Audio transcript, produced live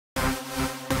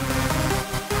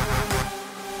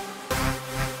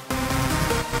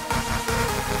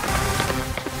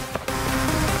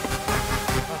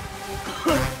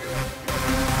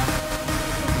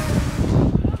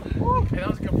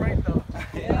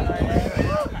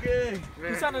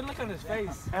saw the look on his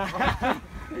face. That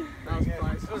was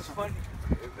fun. It was funny.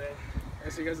 I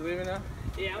guess you guys are leaving now?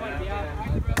 Yeah, I want to be out.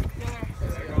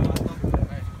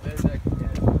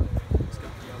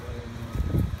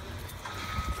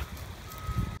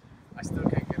 I still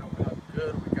can't get over how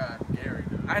good we got Gary,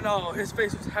 dude. I know, his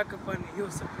face was hecka funny. He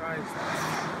was surprised.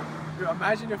 Dude,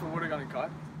 imagine if we would have gotten caught.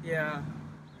 Yeah.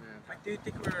 Like, do you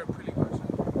think we were pretty harsh?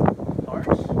 Harsh?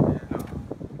 Yeah.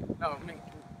 No, I mean,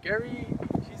 Gary,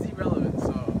 he's irrelevant,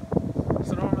 so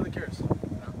no one really cares. You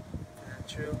know? Yeah,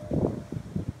 true.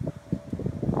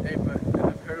 Hey, but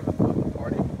I've heard of a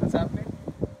party that's happening.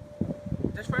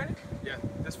 This Friday? Yeah,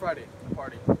 this Friday, the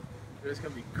party. It's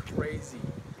gonna be crazy.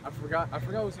 I forgot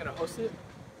who's gonna host it,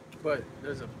 but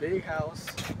there's a big house,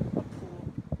 a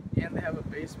pool, and they have a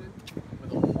basement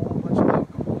with a whole bunch of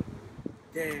alcohol.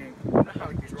 Dang. You know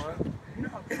how drunk? You know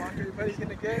how drunk everybody's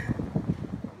gonna get?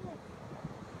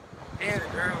 And the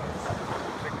girls.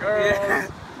 The girls. Yeah.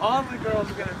 All the girls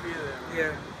are gonna be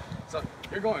there. Yeah. So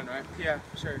you're going, right? Yeah,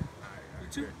 sure. You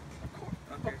too?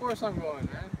 Of course I'm going,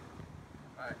 man.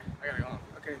 Alright, I gotta go home.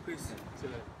 Okay, peace. See you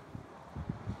later.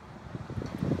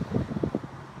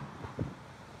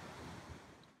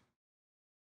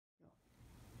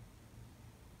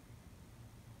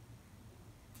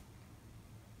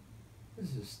 This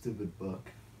is a stupid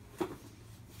book.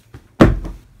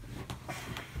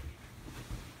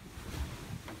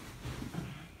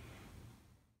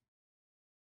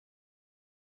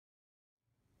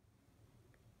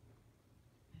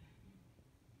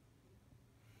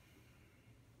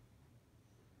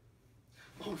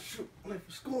 Oh shoot, I'm late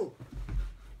for school.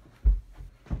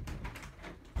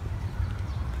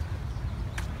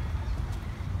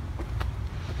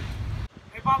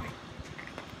 Hey, Bobby.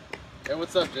 Hey,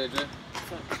 what's up, JJ?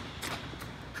 What's up?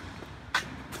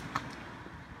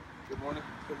 Good morning.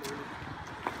 Good morning.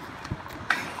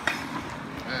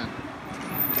 Man,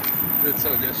 dude, so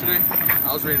yesterday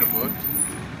I was reading a book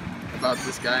about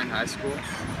this guy in high school.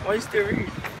 Why you still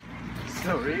read?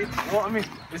 Still read? Well, I mean,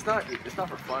 it's not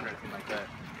for fun or anything like that.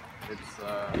 It's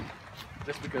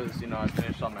just because, you know, I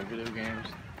finished all my video games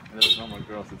and there was no more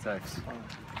girls to text.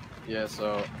 Yeah,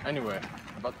 so anyway,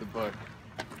 about the book.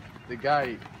 The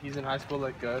guy, he's in high school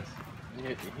like us.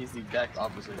 And he's the exact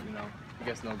opposite, you know. He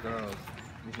gets no girls.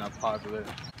 He's not popular.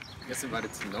 He gets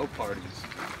invited to no parties,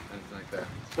 anything like that.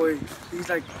 Boy, he's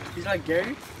like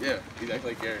Gary? Yeah, he's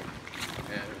exactly like Gary.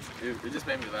 And it just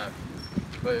made me laugh.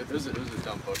 But it was a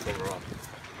dumb book overall.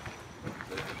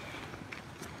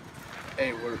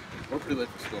 Hey, we're pretty late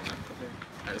for school, man. Okay.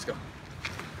 Alright, let's go.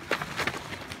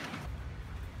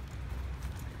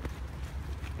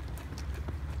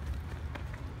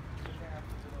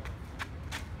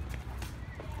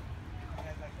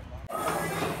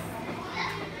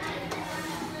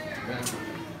 Man,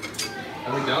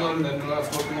 have we downloaded that new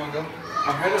Pokemon Go? I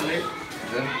heard it late.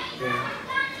 Yeah.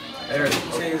 There it You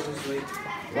is. say it was late.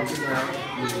 Walking around.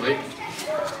 It was late.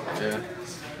 Yeah.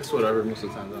 It's whatever most of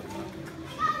the time.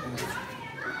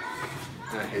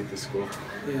 I hate this school.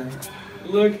 Yeah.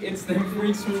 Look, it's them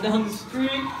freaks from down the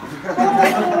street.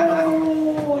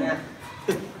 Yeah.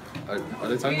 Are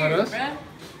they talking about us?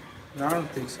 No, I don't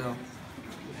think so.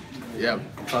 Yeah,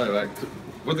 probably right.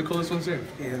 We're the coolest ones here.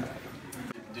 Yeah.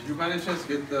 Did you by any chance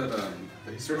get the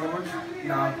history homework?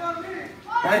 No.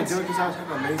 I didn't do it because I was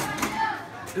having lazy.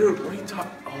 Dude, what are you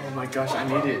talking? Oh my gosh, I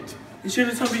need it. You should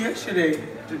have told me yesterday.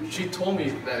 Dude, she told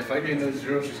me that if I get no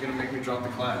zero, she's gonna make me drop the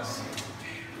class.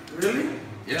 Really?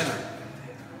 Yeah.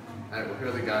 Alright, well, here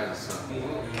are the guys.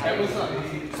 Hey, what's up?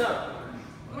 What's up?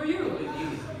 Who are you?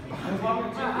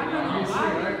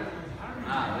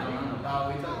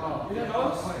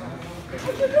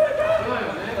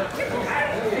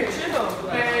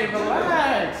 Hey,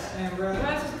 relax. Man, bro.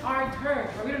 That's just our turf.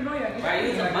 We don't know yet. Right,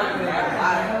 he's a monkey.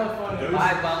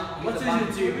 Bye, bum. What's his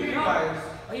YouTube?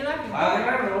 Are you laughing?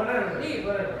 Whatever. Eat,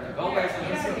 whatever. Go back to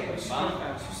the school.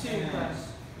 You see in class.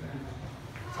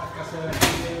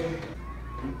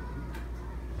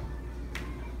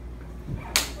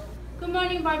 Good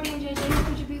morning, Barbie and JJ.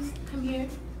 Could you please come here?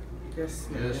 Yes.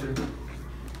 Yeah, sure.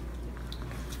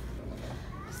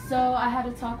 So I had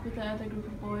a talk with the other group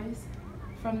of boys.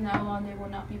 From now on, they will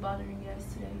not be bothering you guys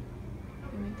today.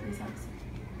 Can we please have a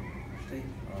seat?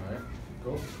 Alright,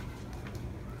 cool.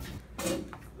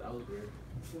 That was weird.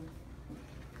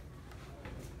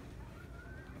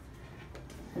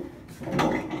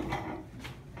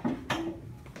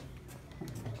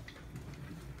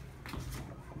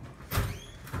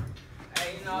 Hey,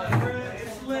 you know,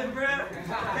 it's lit, bro.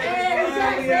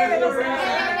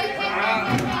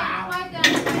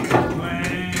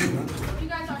 You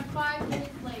guys are 5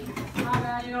 minutes late. My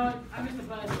bad, you know what? I missed the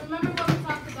bus. Remember what we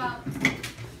talked about?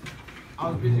 I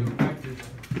was busy with practice.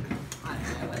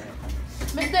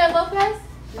 Mr. Lopez?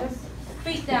 Yes.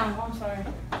 Feet down. Oh, I'm sorry.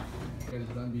 You guys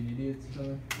done being idiots or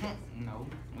something? No,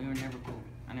 we were never cool.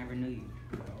 I never knew you.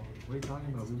 What are you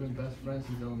talking about? We've been best friends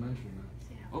since elementary, man.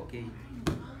 Okay.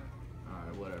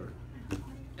 Alright, whatever.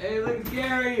 Hey, look at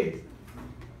Gary!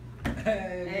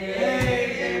 Hey,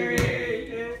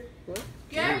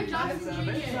 Gary Johnson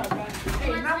Jr.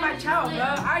 Hey, not my child, bro.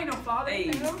 I ain't no father.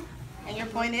 Hey. And your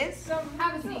point is?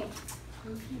 Have a seat.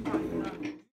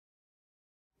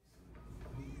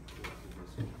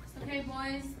 Okay,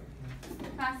 boys.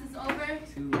 Class is over.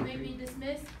 You may be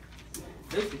dismissed.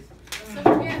 So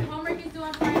forget homework is due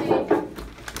on Friday.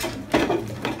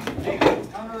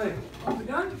 Oh, we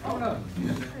done? Oh, no.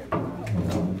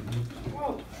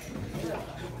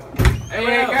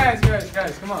 Hey,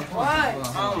 guys, come on. What?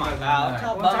 Oh my god,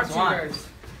 I what want to talk bugs to you want? guys.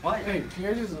 What? Hey, can you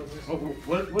guys just...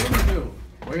 What do we do?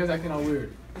 Why are you guys acting all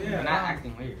weird? We're not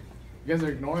acting weird. You guys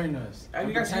are ignoring us. And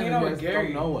you guys Pretending hanging out you with guys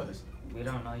Gary. don't know us. We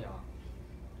don't know y'all.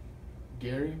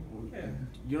 Gary? Yeah.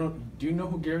 Do you know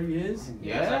who Gary is?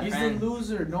 Yeah. He's the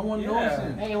loser. No one knows Yeah.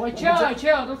 him. Hey, Wait, chill.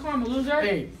 Don't call him a loser.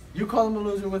 Hey, you called him a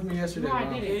loser with me yesterday. No, I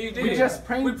bro. didn't. Yeah, you did. We just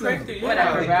pranked We him. pranked it, yeah.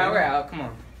 Whatever, we bro. did. We're out. Come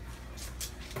on.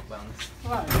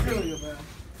 What? Kill you, bro.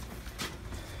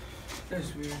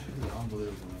 That's weird. This is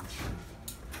unbelievable,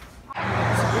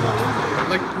 man.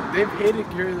 Like, they've hated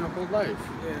Gary their whole life.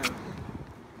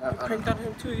 Yeah. We pranked on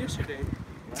him too yesterday.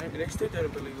 Right? And they still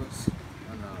didn't believe us.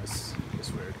 I know, it's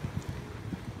weird.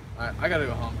 I gotta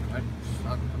go home.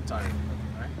 I'm tired.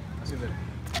 Alright? I'll see you later.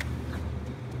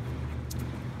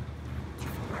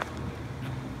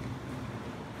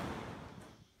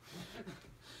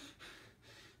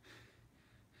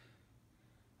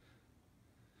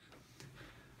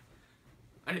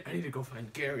 I need to go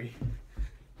find Gary.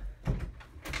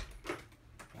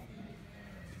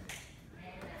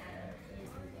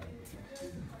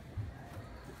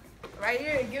 Right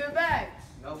here, give it back.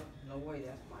 Nope, no way.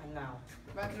 That's mine now.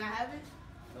 Bro, can I have it?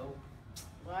 Nope.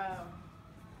 Wow.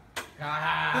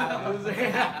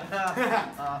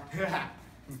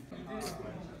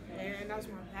 Man, that's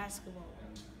my basketball.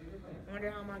 Wonder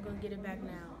how am I gonna get it back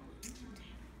now?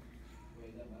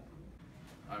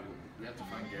 We have to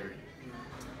find Gary.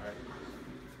 Alright.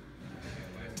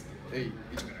 Hey,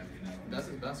 that's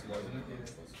his basketball, isn't it?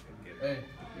 Hey.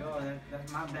 Yo,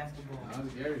 that's my basketball. No,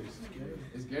 it's Gary's.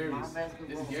 It's Gary's. My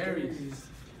basketball. It's Gary's.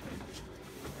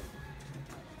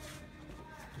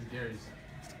 It's Gary's.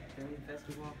 Gary's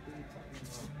basketball? What are you talking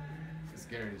about? It's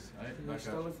Gary's. Alright, You back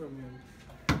stole up. it from him.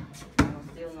 I don't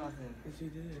steal nothing. Yes, you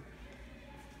did.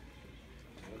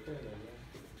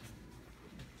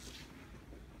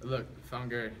 Look, found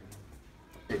Gary.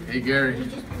 Hey Gary.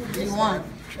 What do you want?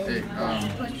 Hey,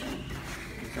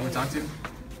 can we talk to you?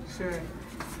 Sure.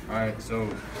 Alright, so,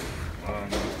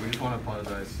 we just want to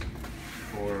apologize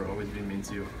for always being mean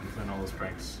to you and playing all those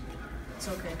pranks. It's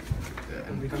okay. Yeah,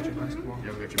 and We got your basketball.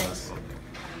 yeah, we got your basketball.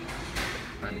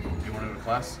 And you want to go to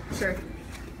class? Sure.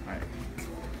 Alright.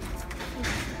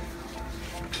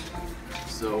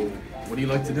 So, what do you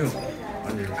like to do?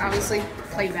 On your free time? Obviously,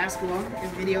 play basketball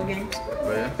and video games.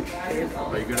 Oh yeah?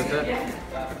 Are you good at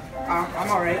that? I'm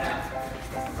alright.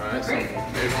 Alright, so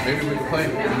maybe we can play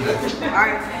one day.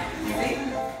 Alright.